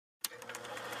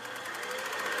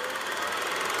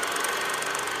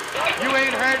You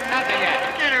ain't heard nothing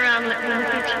yet. Get around the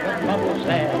message. What bubble's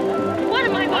that? What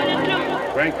am I going to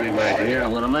do? Frankly, my dear,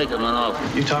 I'm gonna make him an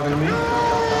offer. You talking to me?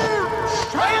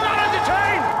 are you not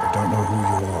entertained? I don't know who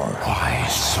you are. Why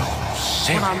so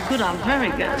serious? When I'm good, I'm very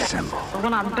good. But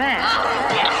when I'm bad,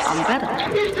 I'm better.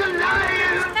 He's a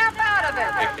liar. Snap out of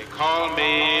it. They call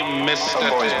me Mr. A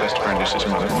boy's best friend is his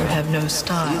mother. You have no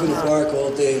style. You can bark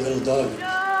all day, little dog.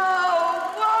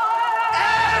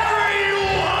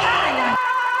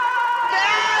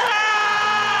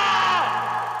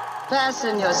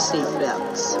 Fasten your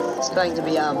seatbelts. It's going to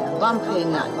be a bumpy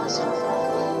night.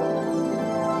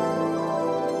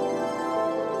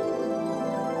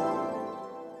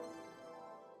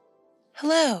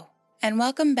 Hello, and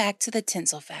welcome back to the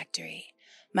Tinsel Factory.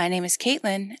 My name is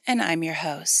Caitlin, and I'm your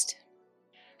host.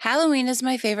 Halloween is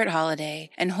my favorite holiday,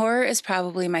 and horror is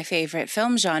probably my favorite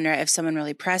film genre if someone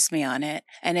really pressed me on it.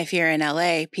 And if you're in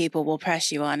LA, people will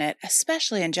press you on it,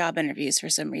 especially in job interviews for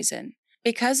some reason.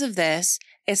 Because of this,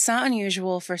 it's not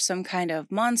unusual for some kind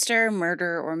of monster,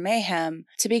 murder, or mayhem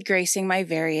to be gracing my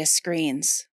various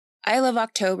screens. I love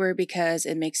October because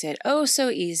it makes it oh so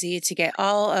easy to get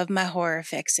all of my horror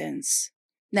fixins.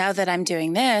 Now that I'm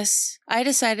doing this, I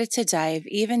decided to dive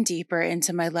even deeper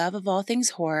into my love of all things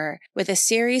horror with a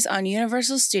series on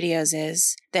Universal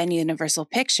Studios' then Universal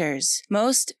Pictures'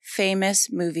 most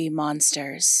famous movie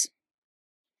monsters.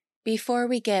 Before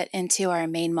we get into our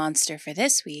main monster for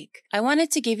this week, I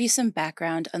wanted to give you some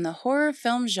background on the horror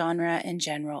film genre in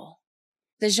general.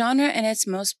 The genre in its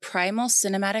most primal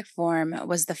cinematic form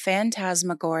was the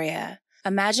Phantasmagoria, a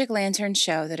magic lantern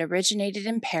show that originated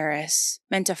in Paris,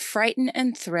 meant to frighten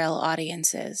and thrill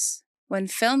audiences. When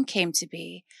film came to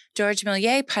be, Georges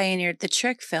Méliès pioneered the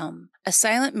trick film, a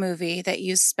silent movie that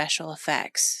used special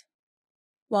effects.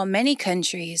 While many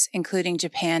countries, including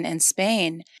Japan and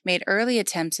Spain, made early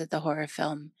attempts at the horror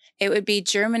film, it would be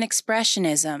German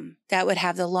Expressionism that would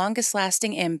have the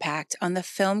longest-lasting impact on the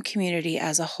film community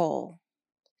as a whole.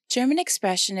 German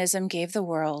Expressionism gave the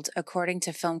world, according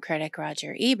to film critic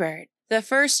Roger Ebert, the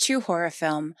first true horror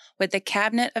film with The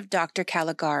Cabinet of Dr.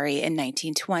 Caligari in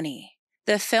 1920.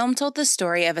 The film told the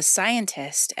story of a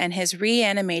scientist and his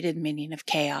reanimated minion of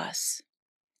chaos.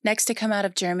 Next to come out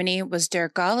of Germany was Der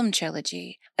Golem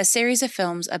Trilogy, a series of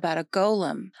films about a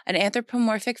golem, an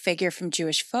anthropomorphic figure from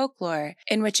Jewish folklore,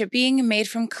 in which a being made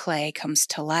from clay comes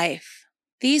to life.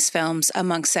 These films,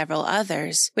 among several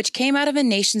others, which came out of a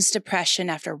nation's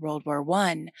depression after World War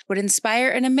I, would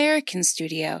inspire an American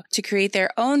studio to create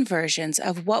their own versions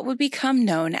of what would become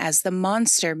known as the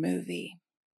monster movie.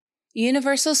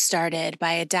 Universal started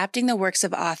by adapting the works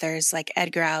of authors like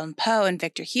Edgar Allan Poe and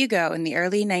Victor Hugo in the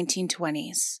early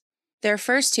 1920s. Their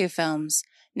first two films,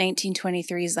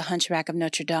 1923's The Hunchback of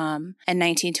Notre Dame and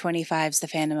 1925's The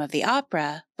Phantom of the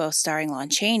Opera, both starring Lon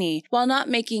Chaney, while not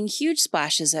making huge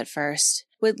splashes at first,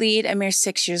 would lead a mere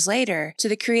 6 years later to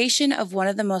the creation of one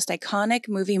of the most iconic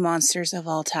movie monsters of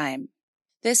all time.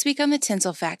 This week on the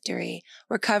Tinsel Factory,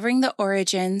 we're covering the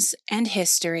origins and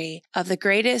history of the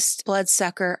greatest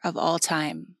bloodsucker of all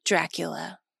time,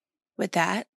 Dracula. With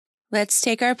that, let's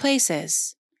take our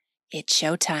places. It's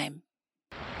showtime.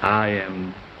 I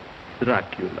am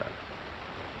Dracula.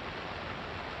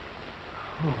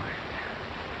 Oh,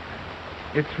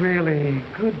 it's really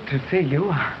good to see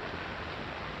you.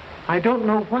 I don't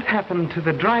know what happened to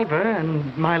the driver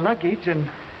and my luggage and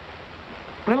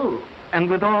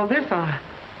with all this,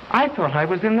 I thought I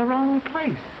was in the wrong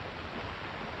place.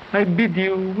 I bid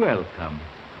you welcome.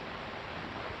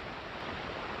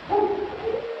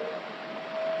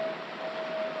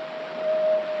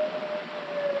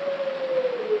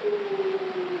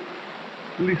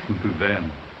 Listen to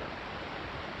them.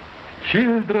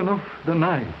 Children of the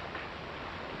night.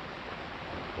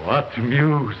 What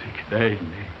music they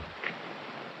make.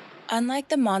 Unlike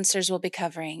the monsters we'll be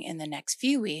covering in the next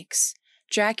few weeks,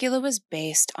 Dracula was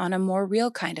based on a more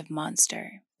real kind of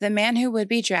monster. The man who would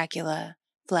be Dracula,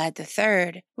 Vlad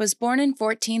III, was born in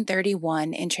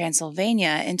 1431 in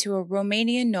Transylvania into a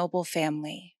Romanian noble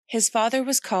family. His father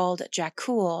was called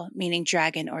Dracul, meaning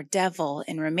dragon or devil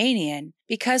in Romanian,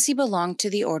 because he belonged to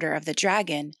the Order of the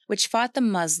Dragon, which fought the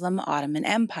Muslim Ottoman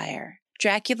Empire.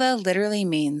 Dracula literally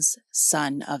means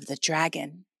son of the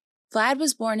dragon. Vlad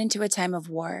was born into a time of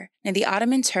war near the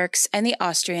Ottoman Turks and the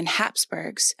Austrian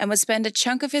Habsburgs and would spend a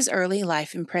chunk of his early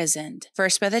life imprisoned,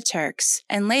 first by the Turks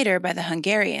and later by the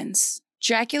Hungarians.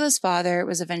 Dracula's father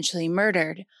was eventually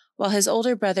murdered, while his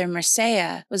older brother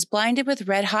Mircea was blinded with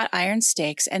red-hot iron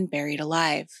stakes and buried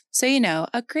alive. So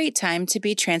a great time to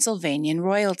be Transylvanian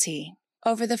royalty.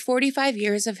 Over the 45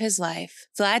 years of his life,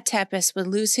 Vlad Tepes would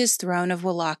lose his throne of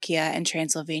Wallachia and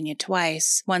Transylvania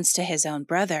twice, once to his own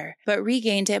brother, but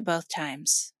regained it both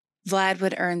times. Vlad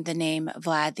would earn the name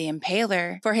Vlad the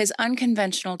Impaler for his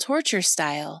unconventional torture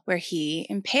style, where he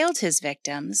impaled his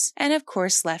victims and, of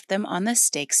course, left them on the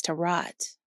stakes to rot.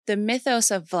 The mythos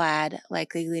of Vlad,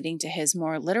 likely leading to his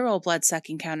more literal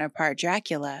blood-sucking counterpart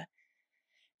Dracula,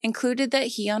 included that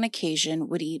he on occasion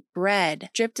would eat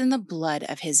bread dripped in the blood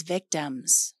of his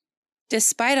victims.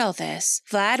 Despite all this,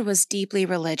 Vlad was deeply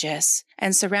religious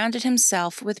and surrounded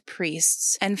himself with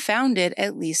priests and founded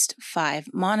at least 5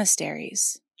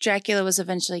 monasteries. Dracula was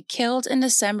eventually killed in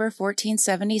December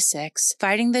 1476,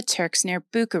 fighting the Turks near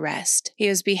Bucharest. He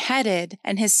was beheaded,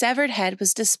 and his severed head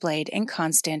was displayed in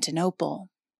Constantinople.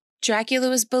 Dracula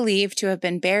was believed to have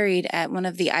been buried at one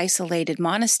of the isolated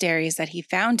monasteries that he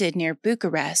founded near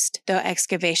Bucharest, though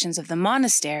excavations of the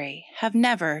monastery have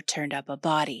never turned up a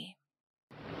body.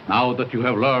 Now that you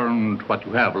have learned what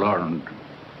you have learned,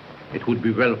 it would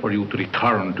be well for you to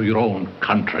return to your own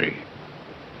country.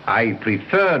 I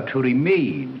prefer to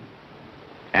remain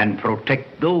and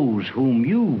protect those whom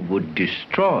you would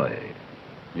destroy.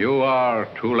 You are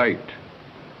too late.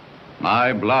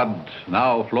 My blood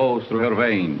now flows through her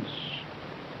veins.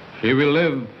 She will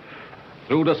live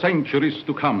through the centuries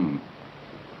to come,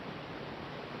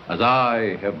 as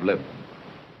I have lived.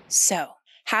 So,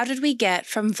 how did we get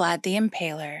from Vlad the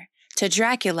Impaler to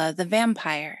Dracula the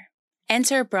Vampire?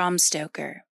 Enter Bram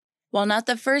Stoker. While not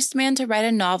the first man to write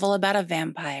a novel about a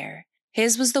vampire,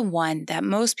 his was the one that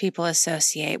most people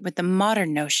associate with the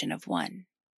modern notion of one.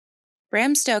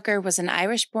 Bram Stoker was an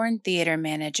Irish-born theater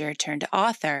manager turned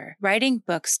author, writing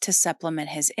books to supplement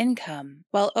his income,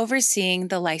 while overseeing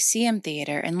the Lyceum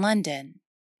Theatre in London.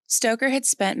 Stoker had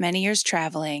spent many years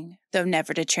traveling, though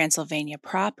never to Transylvania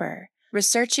proper,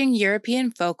 researching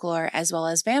European folklore as well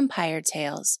as vampire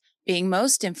tales, being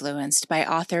most influenced by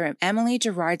author Emily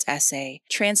Gerard's essay,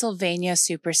 Transylvania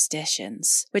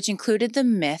Superstitions, which included the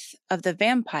myth of the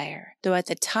vampire, though at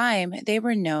the time they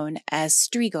were known as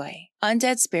strigoi,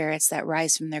 undead spirits that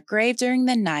rise from their grave during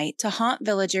the night to haunt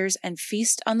villagers and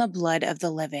feast on the blood of the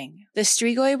living. The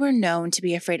strigoi were known to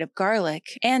be afraid of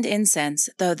garlic and incense,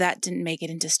 though that didn't make it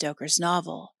into Stoker's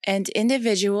novel. And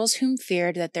individuals whom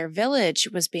feared that their village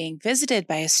was being visited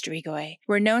by a strigoi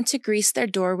were known to grease their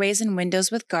doorways and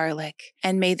windows with garlic,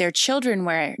 and made their children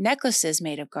wear necklaces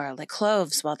made of garlic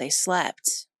cloves while they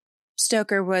slept.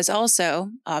 Stoker was also,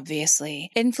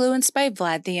 obviously, influenced by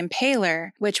Vlad the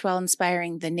Impaler, which, while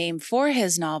inspiring the name for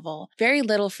his novel, very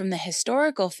little from the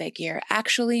historical figure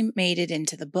actually made it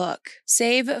into the book,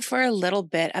 save for a little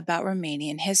bit about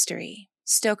Romanian history.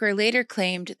 Stoker later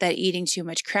claimed that eating too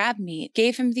much crab meat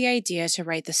gave him the idea to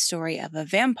write the story of a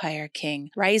vampire king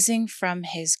rising from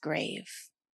his grave.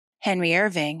 Henry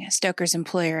Irving, Stoker's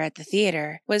employer at the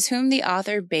theater, was whom the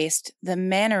author based the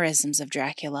mannerisms of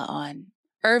Dracula on.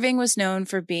 Irving was known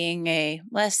for being a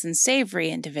less than savory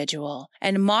individual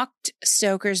and mocked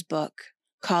Stoker's book,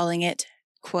 calling it,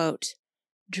 quote,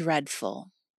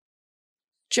 dreadful.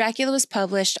 Dracula was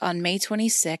published on May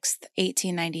 26,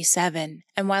 1897,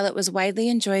 and while it was widely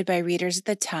enjoyed by readers at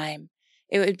the time,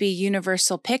 it would be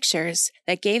Universal Pictures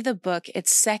that gave the book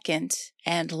its second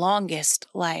and longest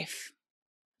life.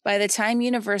 By the time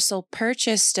Universal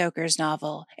purchased Stoker's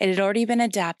novel, it had already been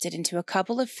adapted into a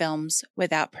couple of films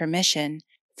without permission,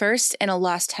 first in a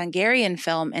lost Hungarian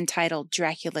film entitled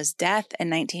Dracula's Death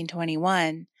in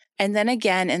 1921, and then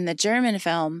again in the German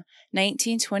film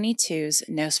 1922's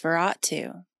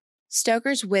Nosferatu.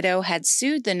 Stoker's widow had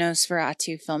sued the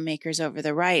Nosferatu filmmakers over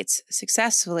the rights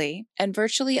successfully, and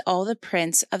virtually all the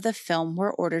prints of the film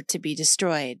were ordered to be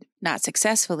destroyed. Not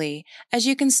successfully, as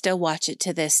you can still watch it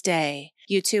to this day.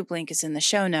 YouTube link is in the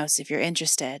show notes if you're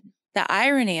interested. The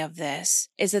irony of this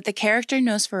is that the character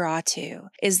Nosferatu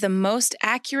is the most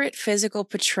accurate physical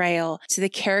portrayal to the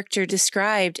character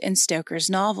described in Stoker's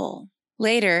novel.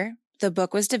 Later, the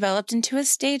book was developed into a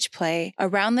stage play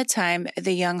around the time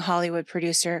the young Hollywood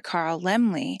producer Carl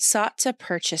Laemmle sought to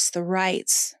purchase the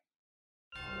rights.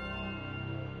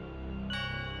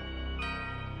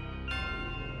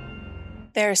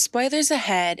 There are spoilers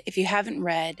ahead if you haven't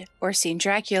read or seen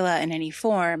Dracula in any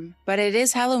form, but it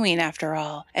is Halloween after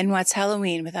all, and what's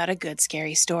Halloween without a good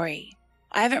scary story?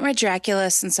 I haven't read Dracula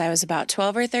since I was about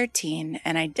 12 or 13,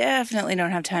 and I definitely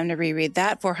don't have time to reread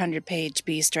that 400-page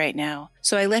beast right now,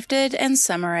 so I lifted and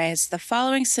summarized the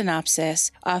following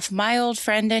synopsis off my old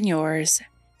friend and yours,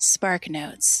 Spark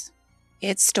Notes.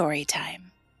 It's story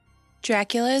time.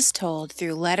 Dracula is told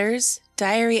through letters,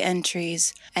 diary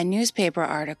entries, and newspaper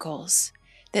articles.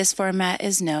 This format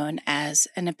is known as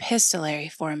an epistolary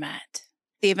format.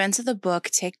 The events of the book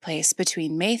take place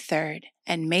between May 3rd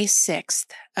and May 6th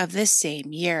of the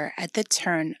same year at the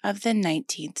turn of the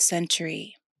 19th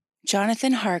century.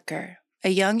 Jonathan Harker, a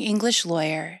young English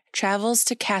lawyer, travels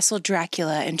to Castle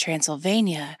Dracula in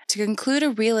Transylvania to conclude a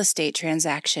real estate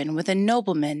transaction with a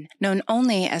nobleman known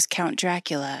only as Count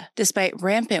Dracula, despite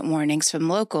rampant warnings from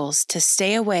locals to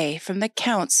stay away from the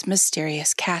Count's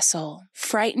mysterious castle.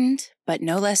 Frightened, but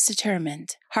no less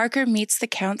determined, Harker meets the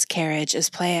Count's carriage as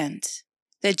planned.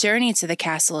 The journey to the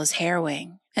castle is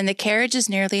harrowing, and the carriage is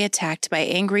nearly attacked by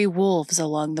angry wolves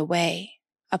along the way.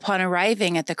 Upon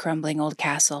arriving at the crumbling old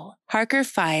castle, Harker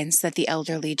finds that the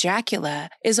elderly Dracula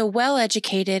is a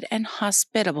well-educated and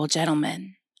hospitable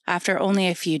gentleman. After only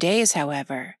a few days,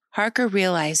 however, Harker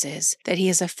realizes that he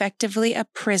is effectively a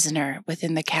prisoner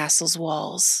within the castle's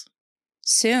walls.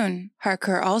 Soon,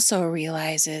 Harker also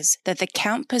realizes that the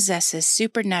Count possesses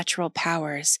supernatural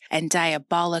powers and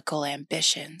diabolical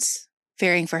ambitions.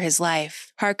 Fearing for his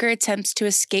life, Harker attempts to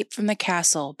escape from the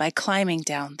castle by climbing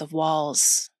down the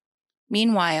walls.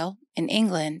 Meanwhile, in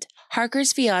England,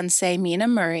 Harker's fiancée, Mina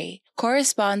Murray,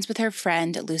 corresponds with her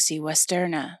friend Lucy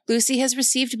Westerna. Lucy has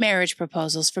received marriage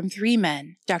proposals from 3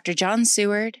 men, Dr. John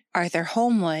Seward, Arthur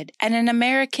Holmwood, and an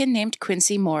American named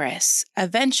Quincy Morris,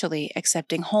 eventually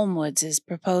accepting Holmwood's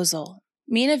proposal.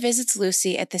 Mina visits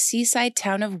Lucy at the seaside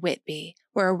town of Whitby,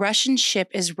 where a Russian ship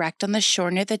is wrecked on the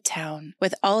shore near the town,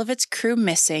 with all of its crew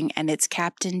missing and its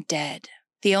captain dead.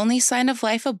 The only sign of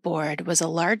life aboard was a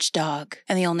large dog,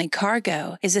 and the only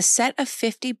cargo is a set of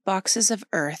 50 boxes of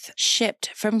earth shipped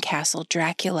from Castle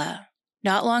Dracula.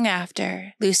 Not long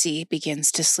after, Lucy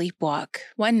begins to sleepwalk.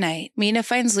 One night, Mina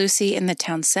finds Lucy in the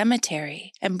town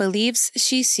cemetery and believes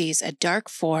she sees a dark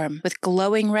form with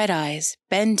glowing red eyes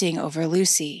bending over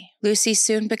Lucy. Lucy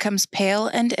soon becomes pale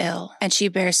and ill, and she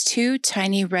bears 2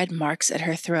 tiny red marks at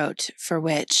her throat, for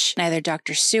which neither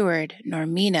Dr. Seward nor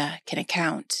Mina can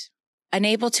account.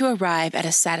 Unable to arrive at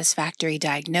a satisfactory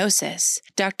diagnosis,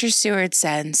 Dr. Seward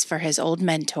sends for his old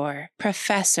mentor,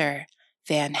 Professor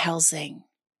Van Helsing.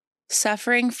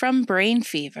 Suffering from brain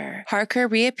fever, Harker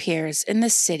reappears in the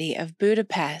city of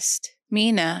Budapest.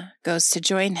 Mina goes to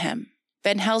join him.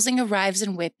 Van Helsing arrives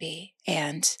in Whitby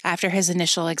and, after his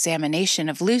initial examination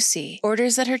of Lucy,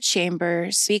 orders that her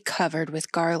chambers be covered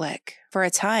with garlic. For a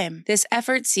time, this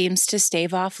effort seems to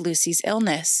stave off Lucy's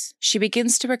illness. She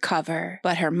begins to recover,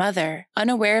 but her mother,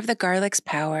 unaware of the garlic's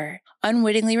power,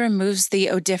 unwittingly removes the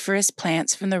odoriferous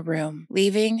plants from the room,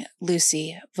 leaving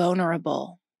Lucy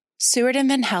vulnerable. Seward and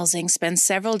Van Helsing spend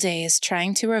several days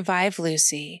trying to revive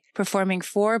Lucy, performing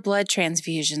 4 blood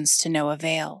transfusions to no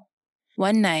avail.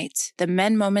 One night, the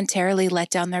men momentarily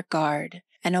let down their guard,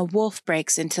 and a wolf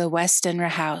breaks into the Westenra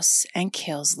house and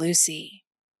kills Lucy.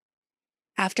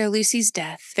 After Lucy's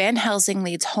death, Van Helsing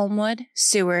leads Holmwood,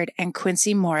 Seward, and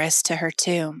Quincy Morris to her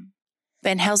tomb.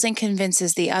 Van Helsing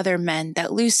convinces the other men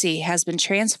that Lucy has been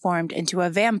transformed into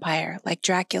a vampire like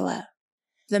Dracula.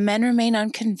 The men remain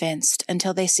unconvinced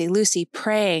until they see Lucy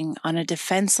preying on a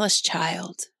defenseless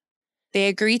child. They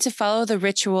agree to follow the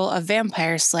ritual of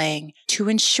vampire slaying to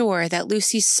ensure that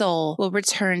Lucy's soul will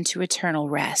return to eternal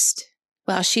rest.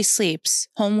 While she sleeps,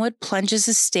 Holmwood plunges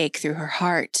a stake through her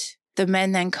heart. The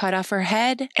men then cut off her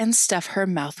head and stuff her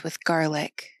mouth with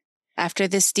garlic. After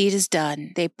this deed is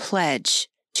done, they pledge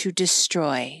to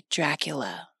destroy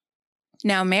Dracula.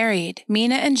 Now married,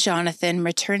 Mina and Jonathan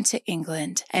return to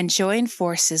England and join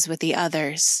forces with the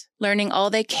others. Learning all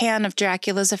they can of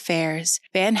Dracula's affairs,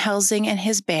 Van Helsing and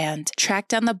his band track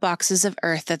down the boxes of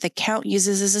earth that the Count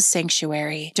uses as a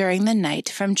sanctuary during the night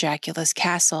from Dracula's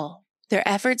castle. Their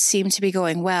efforts seem to be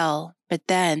going well, but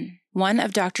then one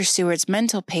of Dr. Seward's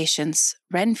mental patients,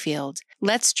 Renfield,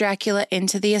 lets Dracula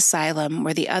into the asylum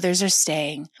where the others are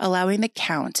staying, allowing the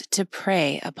Count to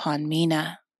prey upon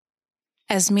Mina.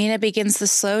 As Mina begins the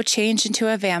slow change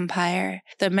into a vampire,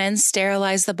 the men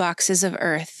sterilize the boxes of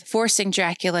earth, forcing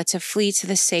Dracula to flee to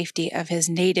the safety of his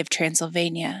native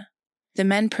Transylvania. The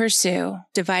men pursue,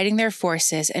 dividing their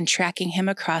forces and tracking him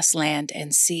across land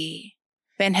and sea.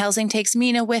 Van Helsing takes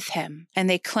Mina with him, and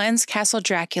they cleanse Castle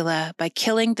Dracula by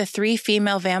killing the 3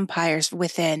 female vampires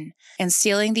within and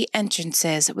sealing the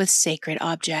entrances with sacred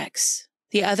objects.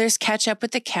 The others catch up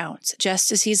with the Count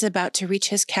just as he's about to reach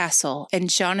his castle, and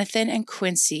Jonathan and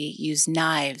Quincy use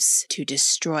knives to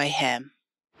destroy him.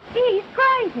 He's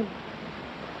crazy.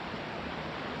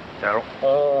 They're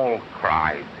all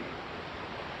crazy.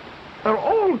 They're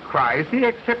all crazy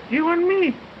except you and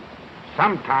me.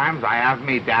 Sometimes I have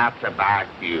me doubts about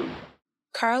you.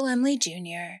 Carl Laemmle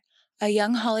Jr., a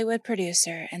young Hollywood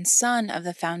producer and son of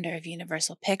the founder of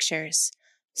Universal Pictures,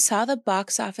 saw the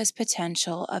box office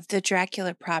potential of the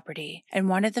Dracula property and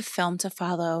wanted the film to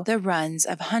follow the runs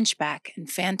of Hunchback and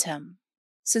Phantom.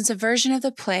 Since a version of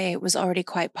the play was already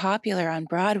quite popular on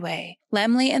Broadway,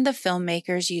 Laemmle and the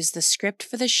filmmakers used the script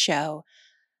for the show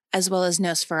as well as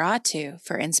Nosferatu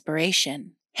for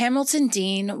inspiration. Hamilton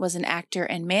Dean was an actor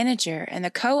and manager and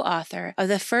the co-author of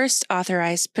the first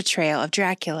authorized portrayal of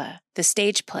Dracula, the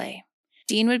stage play.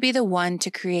 Dean would be the one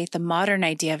to create the modern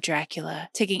idea of Dracula,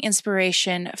 taking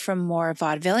inspiration from more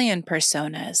vaudevillian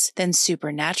personas than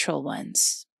supernatural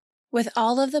ones. With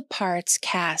all of the parts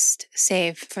cast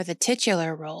save for the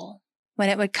titular role, when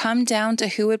it would come down to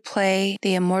who would play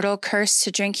the immortal cursed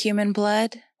to drink human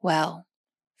blood, well,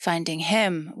 finding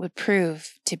him would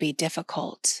prove to be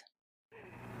difficult.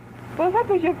 Well, what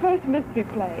was your first mystery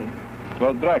play? It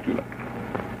was Dracula.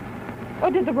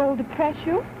 Or did the role depress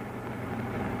you?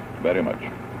 Very much.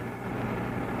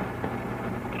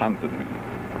 Haunted me.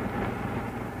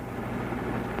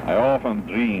 I often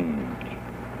dreamed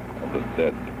of the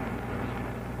dead.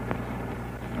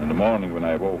 In the morning when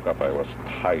I woke up, I was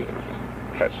tired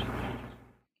and depressed.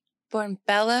 Born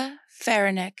Bela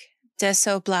Ferenc de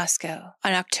Soblasko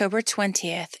on October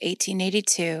 20th,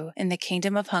 1882, in the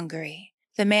Kingdom of Hungary,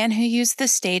 the man who used the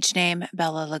stage name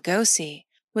Bela Lugosi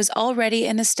was already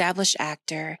an established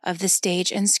actor of the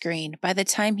stage and screen by the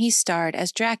time he starred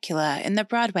as Dracula in the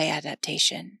Broadway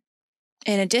adaptation.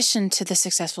 In addition to the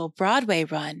successful Broadway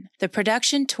run, the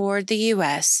production toured the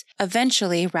U.S.,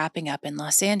 eventually wrapping up in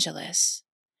Los Angeles.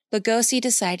 Lugosi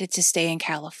decided to stay in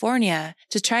California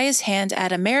to try his hand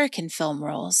at American film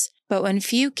roles, but when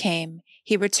few came,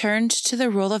 he returned to the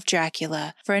role of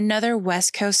Dracula for another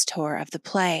West Coast tour of the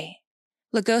play.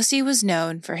 Lugosi was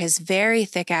known for his very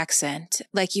thick accent,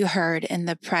 like you heard in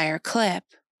the prior clip,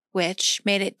 which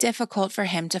made it difficult for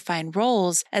him to find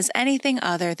roles as anything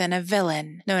other than a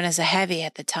villain, known as a heavy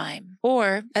at the time,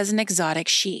 or as an exotic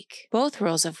sheik, both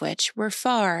roles of which were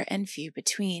far and few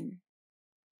between.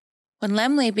 When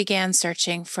Laemmle began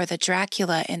searching for the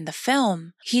Dracula in the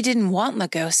film, he didn't want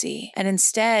Lugosi and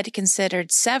instead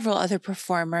considered several other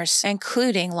performers,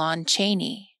 including Lon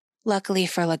Chaney. Luckily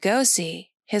for Lugosi,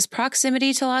 his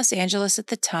proximity to Los Angeles at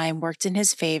the time worked in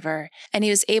his favor, and he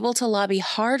was able to lobby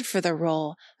hard for the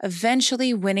role,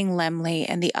 eventually winning Laemmle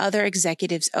and the other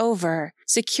executives over,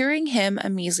 securing him a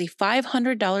measly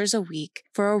 $500 a week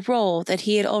for a role that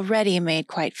he had already made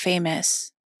quite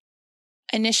famous.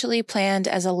 Initially planned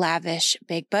as a lavish,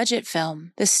 big-budget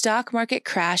film, the stock market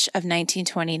crash of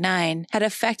 1929 had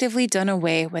effectively done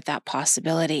away with that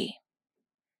possibility.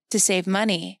 To save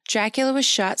money, Dracula was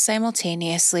shot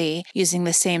simultaneously using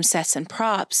the same sets and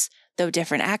props, though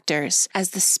different actors,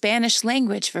 as the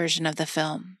Spanish-language version of the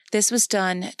film. This was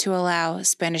done to allow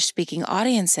Spanish-speaking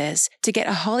audiences to get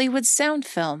a Hollywood sound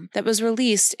film that was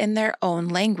released in their own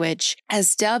language,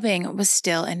 as dubbing was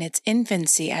still in its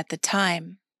infancy at the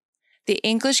time. The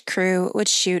English crew would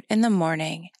shoot in the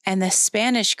morning, and the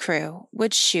Spanish crew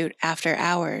would shoot after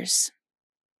hours.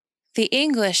 The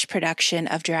English production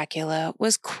of Dracula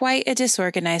was quite a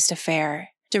disorganized affair.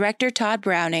 Director Todd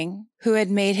Browning, who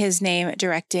had made his name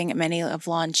directing many of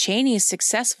Lon Chaney's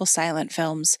successful silent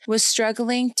films, was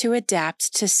struggling to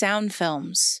adapt to sound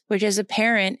films, which is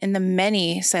apparent in the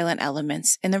many silent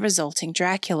elements in the resulting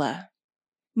Dracula.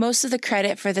 Most of the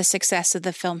credit for the success of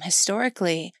the film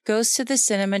historically goes to the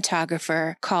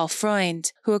cinematographer Carl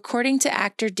Freund, who, according to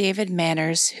actor David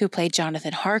Manners, who played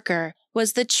Jonathan Harker,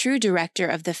 was the true director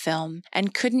of the film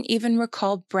and couldn't even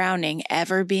recall Browning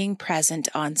ever being present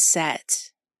on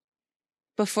set.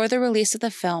 Before the release of the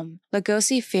film,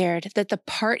 Lugosi feared that the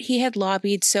part he had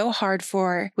lobbied so hard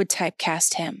for would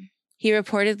typecast him. He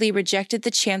reportedly rejected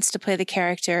the chance to play the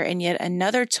character in yet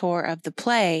another tour of the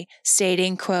play,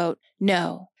 stating, quote,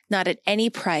 "No, not at any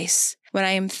price. When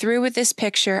I am through with this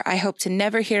picture, I hope to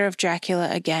never hear of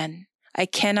Dracula again. I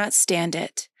cannot stand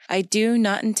it. I do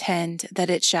not intend that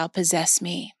it shall possess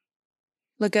me."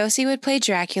 Lugosi would play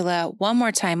Dracula one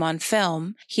more time on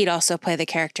film. He'd also play the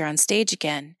character on stage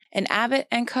again. And Abbott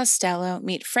and Costello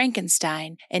meet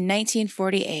Frankenstein in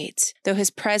 1948, though his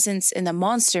presence in the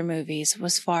monster movies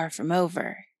was far from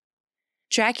over.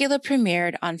 Dracula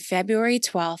premiered on February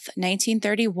 12,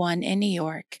 1931 in New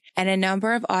York, and a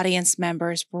number of audience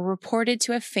members were reported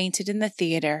to have fainted in the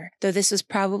theater, though this was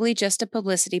probably just a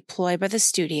publicity ploy by the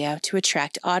studio to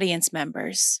attract audience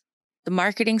members. The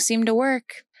marketing seemed to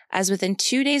work, as within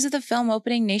 2 days of the film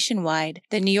opening nationwide,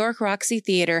 the New York Roxy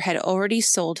Theater had already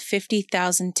sold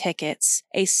 50,000 tickets,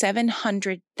 a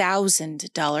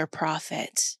 $700,000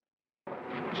 profit.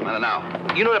 What's the matter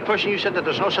now? You know that person you said that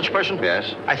there's no such person?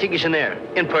 Yes. I think he's in there,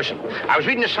 in person. I was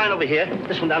reading a sign over here,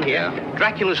 this one down here, Yeah.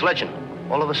 Dracula's Legend.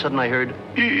 All of a sudden I heard...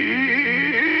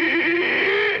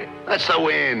 That's the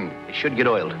wind. It should get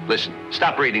oiled. Listen,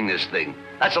 stop reading this thing.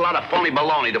 That's a lot of phony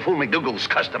baloney to fool McDougal's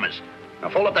customers. Now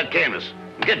fold up that canvas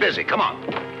and get busy. Come on.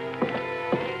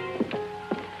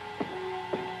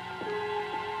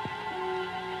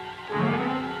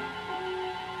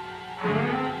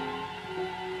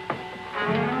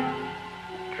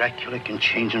 Dracula can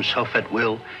change himself at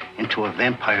will into a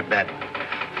vampire bat,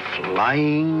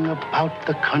 flying about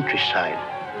the countryside.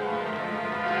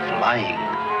 Flying.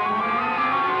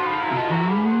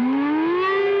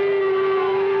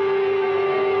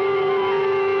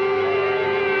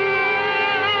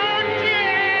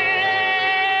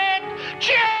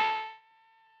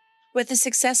 With the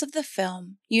success of the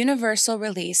film, Universal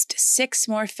released 6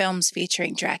 more films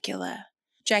featuring Dracula.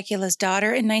 Dracula's Daughter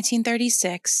in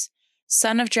 1936,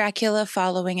 Son of Dracula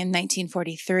following in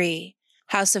 1943,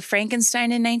 House of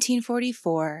Frankenstein in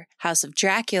 1944, House of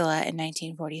Dracula in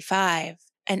 1945,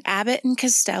 and Abbott and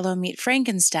Costello Meet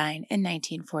Frankenstein in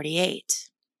 1948.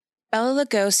 Bela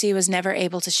Lugosi was never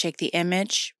able to shake the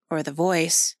image, or the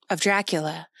voice, of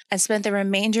Dracula, and spent the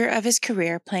remainder of his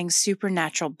career playing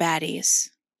supernatural baddies.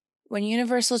 When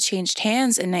Universal changed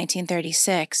hands in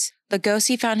 1936,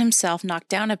 Lugosi found himself knocked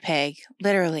down a peg,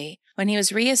 literally, when he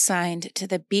was reassigned to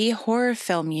the B horror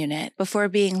film unit before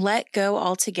being let go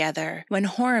altogether when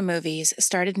horror movies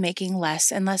started making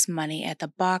less and less money at the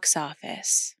box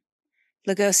office.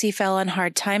 Lugosi fell on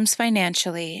hard times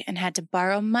financially and had to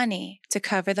borrow money to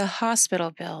cover the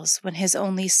hospital bills when his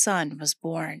only son was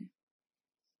born.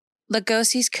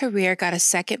 Lugosi's career got a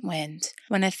second wind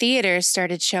when a theater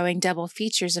started showing double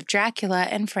features of Dracula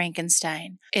and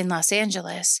Frankenstein in Los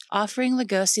Angeles, offering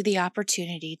Lugosi the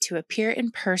opportunity to appear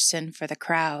in person for the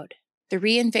crowd. The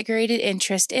reinvigorated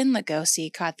interest in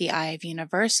Lugosi caught the eye of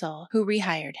Universal, who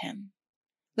rehired him.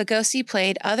 Lugosi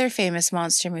played other famous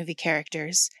monster movie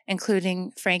characters,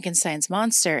 including Frankenstein's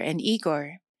monster and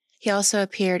Igor. He also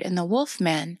appeared in The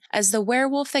Wolfman as the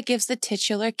werewolf that gives the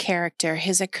titular character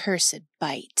his accursed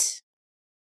bite.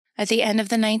 At the end of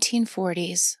the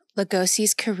 1940s,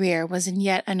 Lugosi's career was in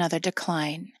yet another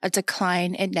decline, a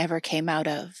decline it never came out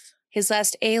of. His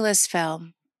last A-list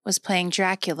film was playing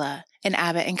Dracula in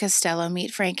Abbott and Costello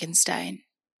Meet Frankenstein.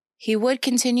 He would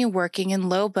continue working in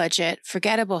low-budget,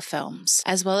 forgettable films,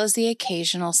 as well as the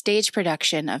occasional stage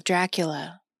production of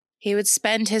Dracula. He would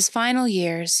spend his final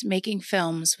years making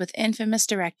films with infamous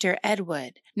director Ed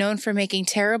Wood, known for making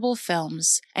terrible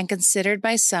films and considered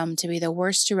by some to be the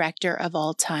worst director of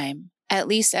all time, at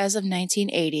least as of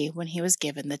 1980 when he was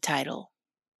given the title.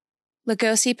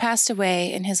 Lugosi passed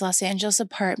away in his Los Angeles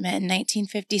apartment in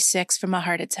 1956 from a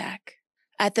heart attack.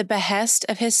 At the behest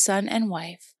of his son and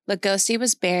wife, Lugosi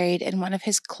was buried in one of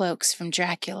his cloaks from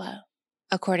Dracula.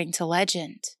 According to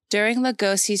legend, during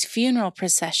Lugosi's funeral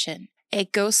procession, a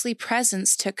ghostly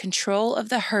presence took control of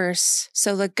the hearse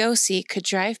so Lugosi could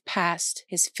drive past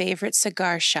his favorite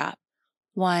cigar shop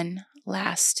one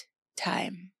last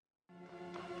time.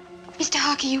 Mr.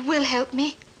 Harker, you will help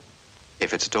me?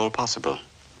 If it's at all possible.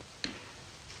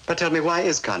 But tell me, why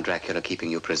is Count Dracula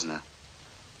keeping you prisoner?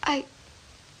 I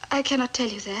cannot tell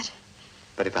you that.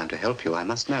 But if I'm to help you, I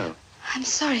must know. I'm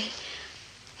sorry.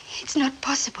 It's not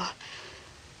possible.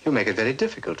 You make it very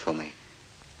difficult for me.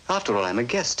 After all, I'm a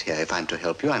guest here. If I'm to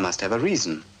help you, I must have a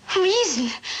reason. A reason?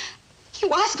 You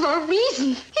ask for a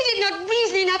reason? Is it not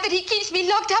reason enough that he keeps me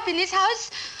locked up in his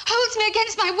house, holds me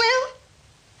against my will?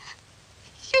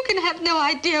 You can have no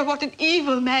idea what an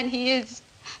evil man he is,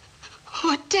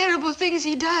 what terrible things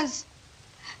he does.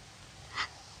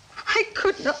 I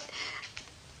could not,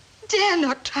 dare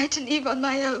not try to leave on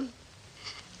my own.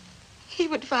 He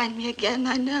would find me again,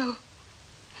 I know.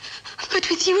 But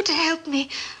with you to help me,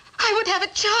 I would have a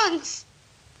chance.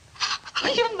 Oh,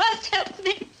 you must help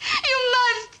me. You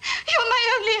must. You're my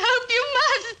only hope. You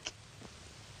must.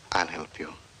 I'll help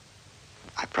you.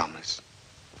 I promise.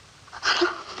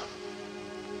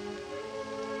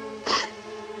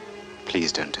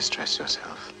 Please don't distress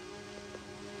yourself.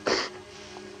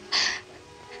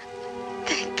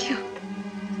 Thank you.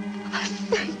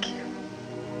 Thank you.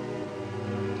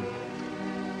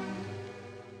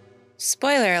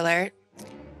 Spoiler alert.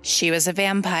 She was a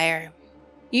vampire.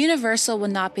 Universal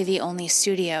would not be the only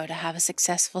studio to have a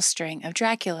successful string of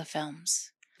Dracula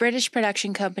films. British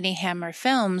production company Hammer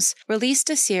Films released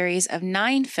a series of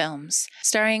 9 films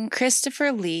starring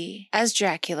Christopher Lee as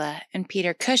Dracula and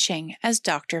Peter Cushing as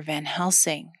Dr. Van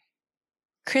Helsing.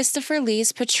 Christopher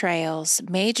Lee's portrayals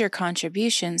major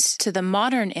contributions to the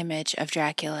modern image of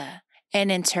Dracula,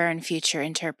 and in turn future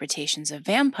interpretations of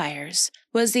vampires,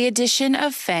 was the addition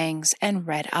of fangs and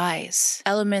red eyes,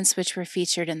 elements which were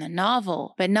featured in the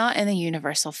novel but not in the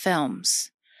Universal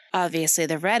films. Obviously,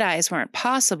 the red eyes weren't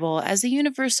possible as the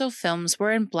Universal films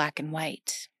were in black and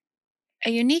white. A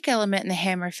unique element in the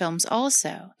Hammer films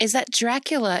also is that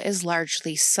Dracula is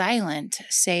largely silent,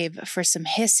 save for some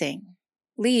hissing.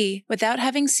 Lee, without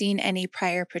having seen any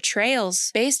prior portrayals,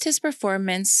 based his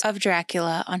performance of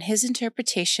Dracula on his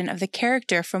interpretation of the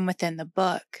character from within the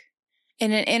book.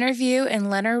 In an interview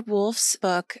in Leonard Woolf's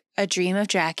book, A Dream of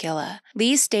Dracula,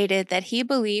 Lee stated that he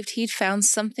believed he'd found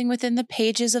something within the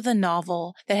pages of the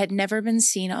novel that had never been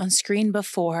seen on screen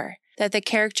before, that the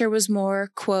character was more,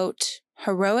 quote,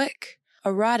 heroic,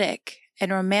 erotic,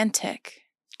 and romantic.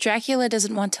 Dracula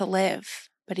doesn't want to live,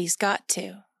 but he's got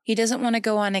to. He doesn't want to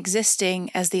go on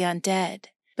existing as the undead,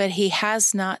 but he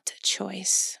has not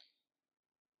choice.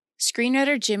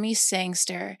 Screenwriter Jimmy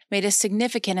Sangster made a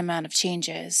significant amount of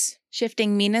changes,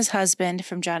 shifting Mina's husband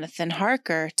from Jonathan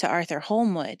Harker to Arthur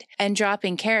Holmwood, and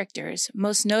dropping characters,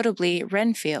 most notably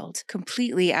Renfield,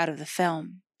 completely out of the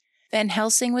film. Van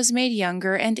Helsing was made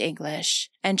younger and English,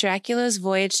 and Dracula's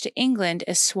voyage to England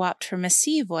is swapped from a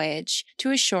sea voyage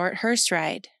to a short hearse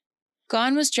ride.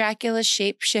 Gone was Dracula's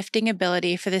shape-shifting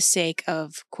ability for the sake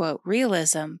of, quote,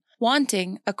 realism,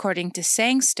 wanting, according to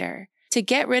Sangster, to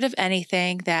get rid of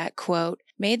anything that, quote,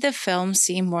 made the film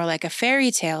seem more like a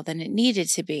fairy tale than it needed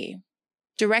to be.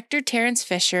 Director Terence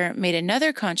Fisher made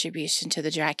another contribution to the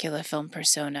Dracula film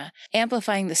persona,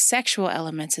 amplifying the sexual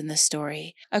elements in the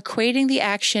story, equating the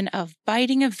action of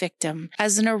biting a victim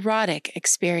as an erotic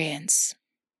experience.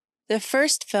 The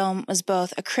first film was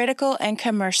both a critical and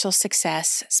commercial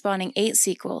success, spawning 8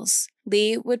 sequels.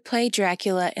 Lee would play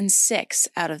Dracula in 6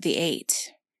 out of the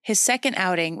 8. His second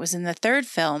outing was in the third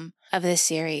film of this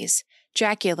series,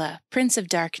 Dracula, Prince of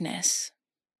Darkness.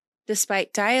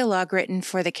 Despite dialogue written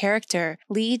for the character,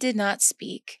 Lee did not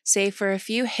speak, save for a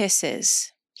few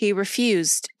hisses. He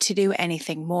refused to do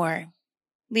anything more.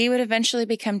 Lee would eventually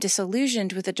become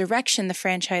disillusioned with the direction the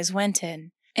franchise went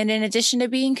in, and in addition to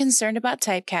being concerned about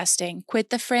typecasting, quit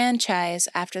the franchise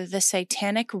after the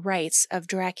satanic rites of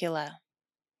Dracula.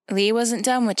 Lee wasn't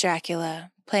done with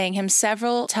Dracula, playing him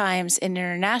several times in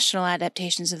international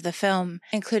adaptations of the film,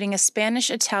 including a Spanish,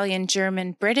 Italian,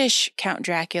 German, British Count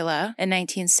Dracula in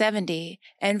 1970,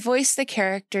 and voiced the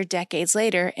character decades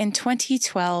later in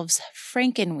 2012's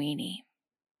Frankenweenie.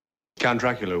 Count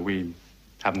Dracula, we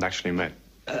haven't actually met.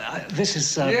 This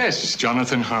is... Yes,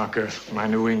 Jonathan Harker, my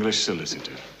new English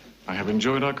solicitor. I have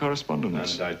enjoyed our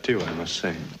correspondence. And I, too, I must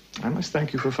say. I must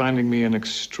thank you for finding me an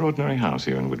extraordinary house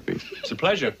here in Whitby. It's a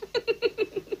pleasure.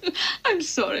 I'm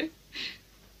sorry,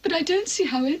 but I don't see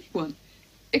how anyone,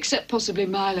 except possibly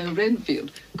Milo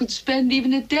Renfield, could spend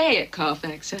even a day at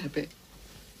Carfax Abbey.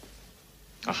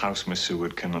 A house, Miss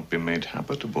Seward, cannot be made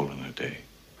habitable in a day.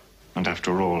 And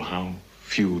after all, how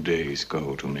few days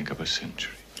go to make up a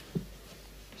century.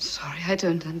 Sorry, I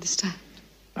don't understand.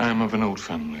 I am of an old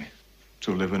family.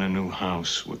 To live in a new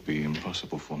house would be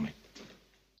impossible for me.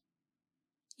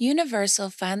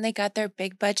 Universal finally got their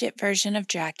big-budget version of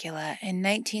Dracula in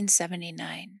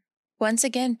 1979. Once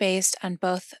again based on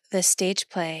both the stage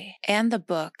play and the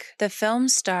book, the film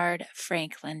starred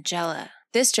Frank Langella.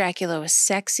 This Dracula was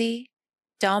sexy,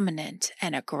 dominant,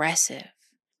 and aggressive.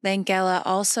 Langella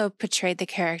also portrayed the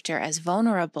character as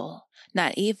vulnerable,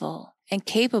 not evil, and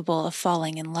capable of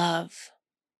falling in love.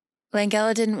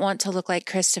 Langella didn't want to look like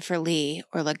Christopher Lee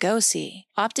or Lugosi,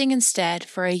 opting instead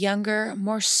for a younger,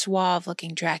 more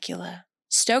suave-looking Dracula.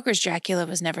 Stoker's Dracula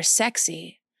was never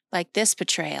sexy, like this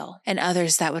portrayal, and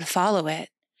others that would follow it.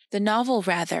 The novel,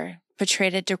 rather,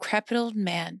 portrayed a decrepit old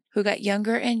man who got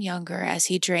younger and younger as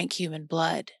he drank human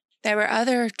blood. There were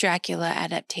other Dracula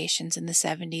adaptations in the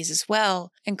 70s as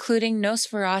well, including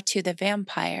Nosferatu the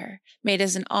Vampire, made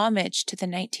as an homage to the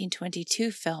 1922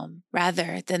 film,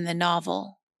 rather than the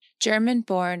novel.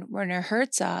 German-born Werner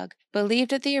Herzog believed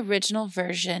that the original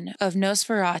version of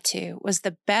Nosferatu was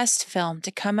the best film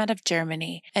to come out of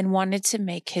Germany and wanted to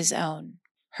make his own.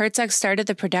 Herzog started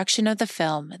the production of the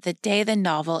film the day the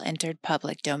novel entered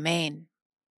public domain.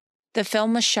 The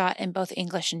film was shot in both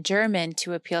English and German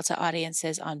to appeal to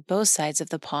audiences on both sides of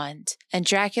the pond, and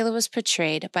Dracula was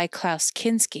portrayed by Klaus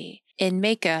Kinski in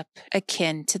makeup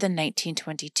akin to the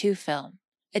 1922 film.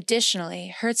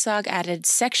 Additionally, Herzog added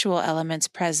sexual elements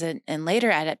present in later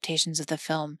adaptations of the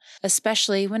film,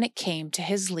 especially when it came to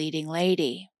his leading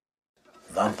lady.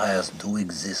 Vampires do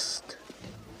exist.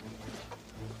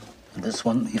 And this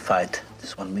one we fight,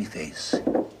 this one we face,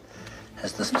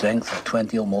 has the strength of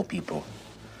 20 or more people.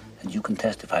 And you can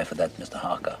testify for that, Mr.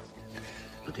 Harker.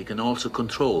 but he can also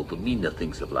control the meaner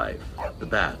things of life. The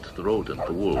bat, the rodent,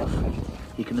 the wolf.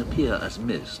 He can appear as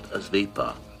mist, as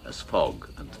vapor, as fog,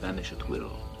 and vanish at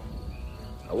will.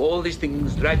 Now, all these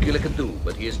things Dracula can do,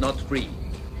 but he is not free.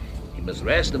 He must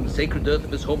rest in the sacred earth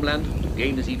of his homeland to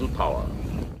gain his evil power.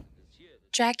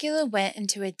 Dracula went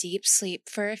into a deep sleep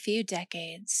for a few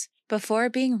decades before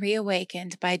being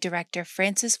reawakened by director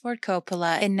Francis Ford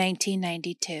Coppola in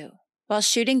 1992. While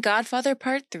shooting Godfather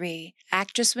Part 3,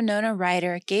 actress Winona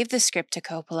Ryder gave the script to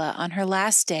Coppola on her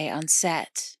last day on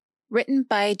set. Written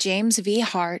by James V.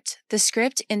 Hart, the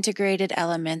script integrated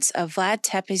elements of Vlad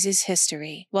Tepes'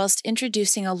 history whilst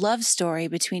introducing a love story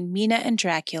between Mina and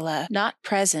Dracula not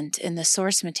present in the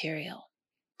source material.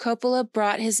 Coppola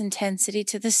brought his intensity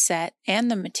to the set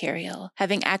and the material,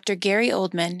 having actor Gary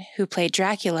Oldman, who played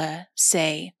Dracula,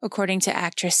 say, according to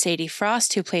actress Sadie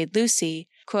Frost, who played Lucy,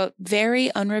 quote,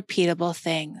 very unrepeatable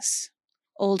things.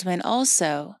 Oldman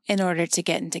also, in order to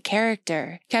get into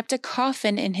character, kept a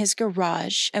coffin in his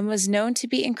garage and was known to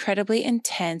be incredibly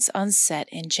intense on set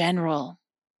in general.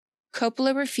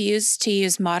 Coppola refused to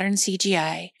use modern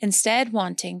CGI, instead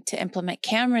wanting to implement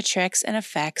camera tricks and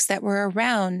effects that were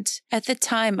around at the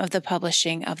time of the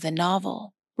publishing of the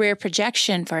novel. Rear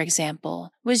projection, for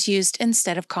example, was used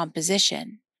instead of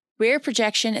composition. Rear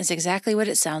projection is exactly what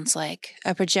it sounds like.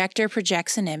 A projector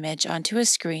projects an image onto a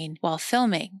screen while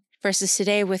filming, versus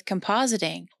today with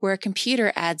compositing, where a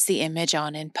computer adds the image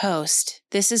on in post.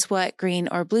 This is what green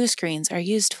or blue screens are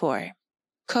used for.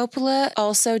 Coppola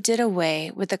also did away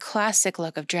with the classic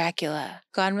look of Dracula.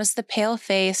 Gone was the pale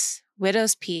face,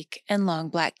 widow's peak, and long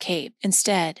black cape.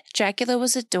 Instead, Dracula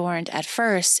was adorned at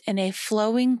first in a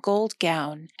flowing gold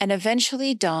gown and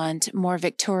eventually donned more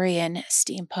Victorian,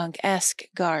 steampunk-esque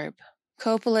garb.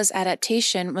 Coppola's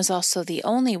adaptation was also the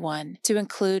only one to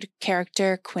include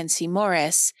character Quincy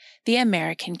Morris, the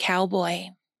American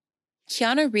cowboy.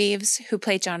 Keanu Reeves, who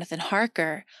played Jonathan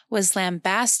Harker, was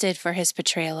lambasted for his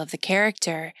portrayal of the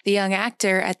character. The young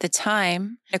actor at the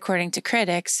time, according to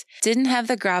critics, didn't have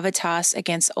the gravitas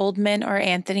against Oldman or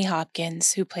Anthony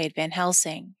Hopkins, who played Van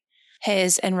Helsing.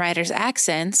 His and Ryder's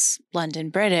accents, London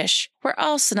British, were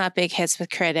also not big hits with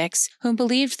critics, who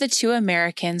believed the two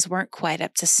Americans weren't quite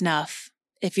up to snuff.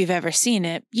 If you've ever seen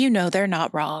it, you know they're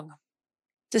not wrong.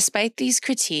 Despite these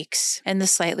critiques and the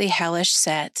slightly hellish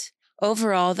set,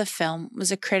 overall, the film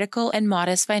was a critical and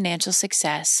modest financial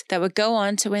success that would go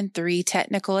on to win 3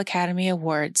 Technical Academy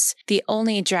Awards, the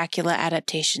only Dracula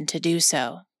adaptation to do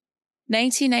so.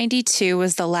 1992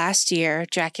 was the last year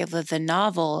Dracula the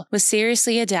novel was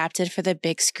seriously adapted for the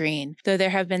big screen, though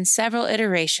there have been several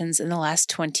iterations in the last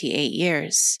 28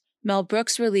 years. Mel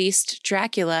Brooks released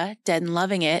Dracula, Dead and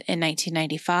Loving It in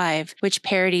 1995, which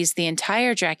parodies the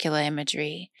entire Dracula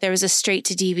imagery. There was a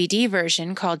straight-to-DVD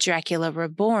version called Dracula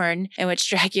Reborn, in which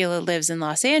Dracula lives in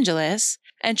Los Angeles,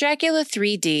 and Dracula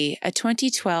 3D, a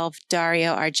 2012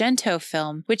 Dario Argento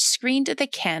film, which screened at the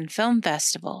Cannes Film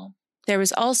Festival. There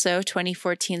was also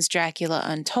 2014's Dracula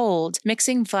Untold,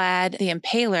 mixing Vlad the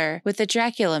Impaler with the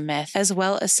Dracula myth, as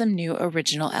well as some new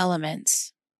original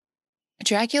elements.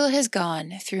 Dracula has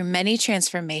gone through many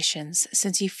transformations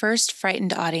since he first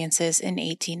frightened audiences in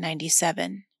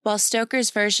 1897. While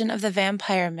Stoker's version of the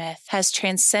vampire myth has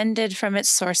transcended from its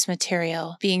source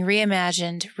material, being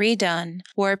reimagined, redone,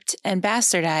 warped, and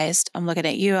bastardized, I'm looking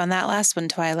at you on that last one,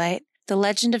 Twilight, the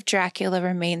legend of Dracula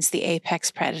remains the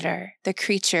apex predator, the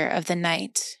creature of the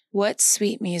night. What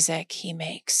sweet music he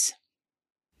makes.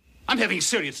 I'm having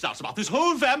serious doubts about this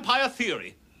whole vampire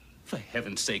theory. For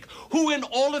heaven's sake, who in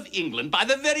all of England, by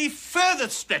the very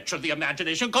furthest stretch of the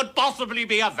imagination, could possibly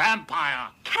be a vampire?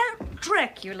 Count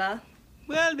Dracula.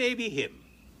 Well, maybe him.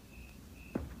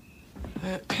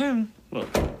 What are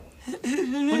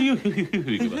you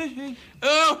thinking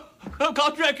about? Oh,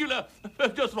 Count Dracula.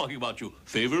 Just talking about you.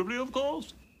 Favorably, of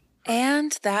course.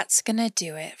 And that's gonna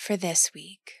do it for this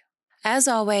week. As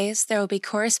always, there will be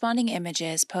corresponding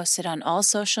images posted on all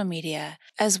social media,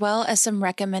 as well as some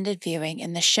recommended viewing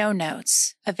in the show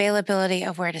notes. Availability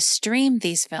of where to stream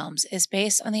these films is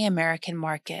based on the American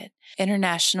market.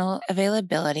 International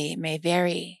availability may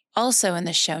vary. Also in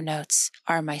the show notes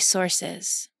are my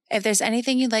sources. If there's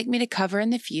anything you'd like me to cover in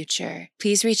the future,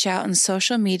 please reach out on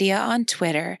social media on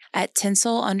Twitter at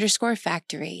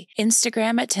tinsel_factory,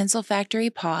 Instagram at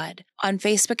tinselfactorypod, on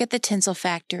Facebook at The Tinsel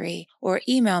Factory, or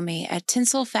email me at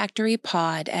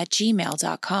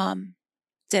tinselfactorypod@gmail.com.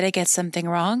 Did I get something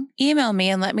wrong? Email me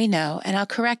and let me know, and I'll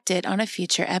correct it on a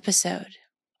future episode.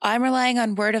 I'm relying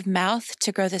on word of mouth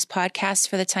to grow this podcast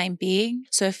for the time being,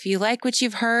 so if you like what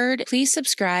you've heard, please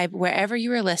subscribe wherever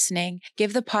you are listening,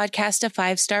 give the podcast a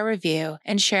 5-star review,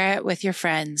 and share it with your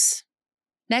friends.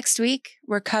 Next week,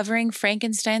 we're covering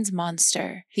Frankenstein's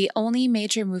Monster, the only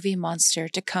major movie monster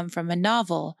to come from a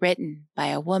novel written by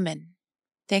a woman.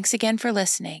 Thanks again for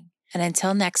listening, and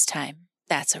until next time,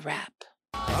 that's a wrap.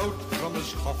 Out from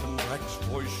his coffin, Rex's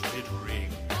voice did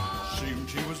ring. Seemed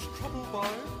he was troubled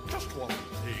by just one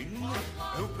thing.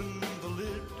 Opened the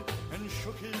lid and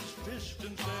shook his fist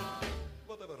and said,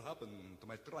 "Whatever happened to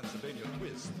my Transylvania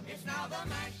twist? It's now the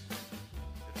mash.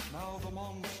 It's now the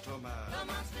Monster Mash. The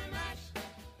Monster Mash.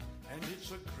 And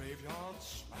it's a graveyard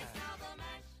smash. It's now the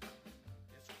mash.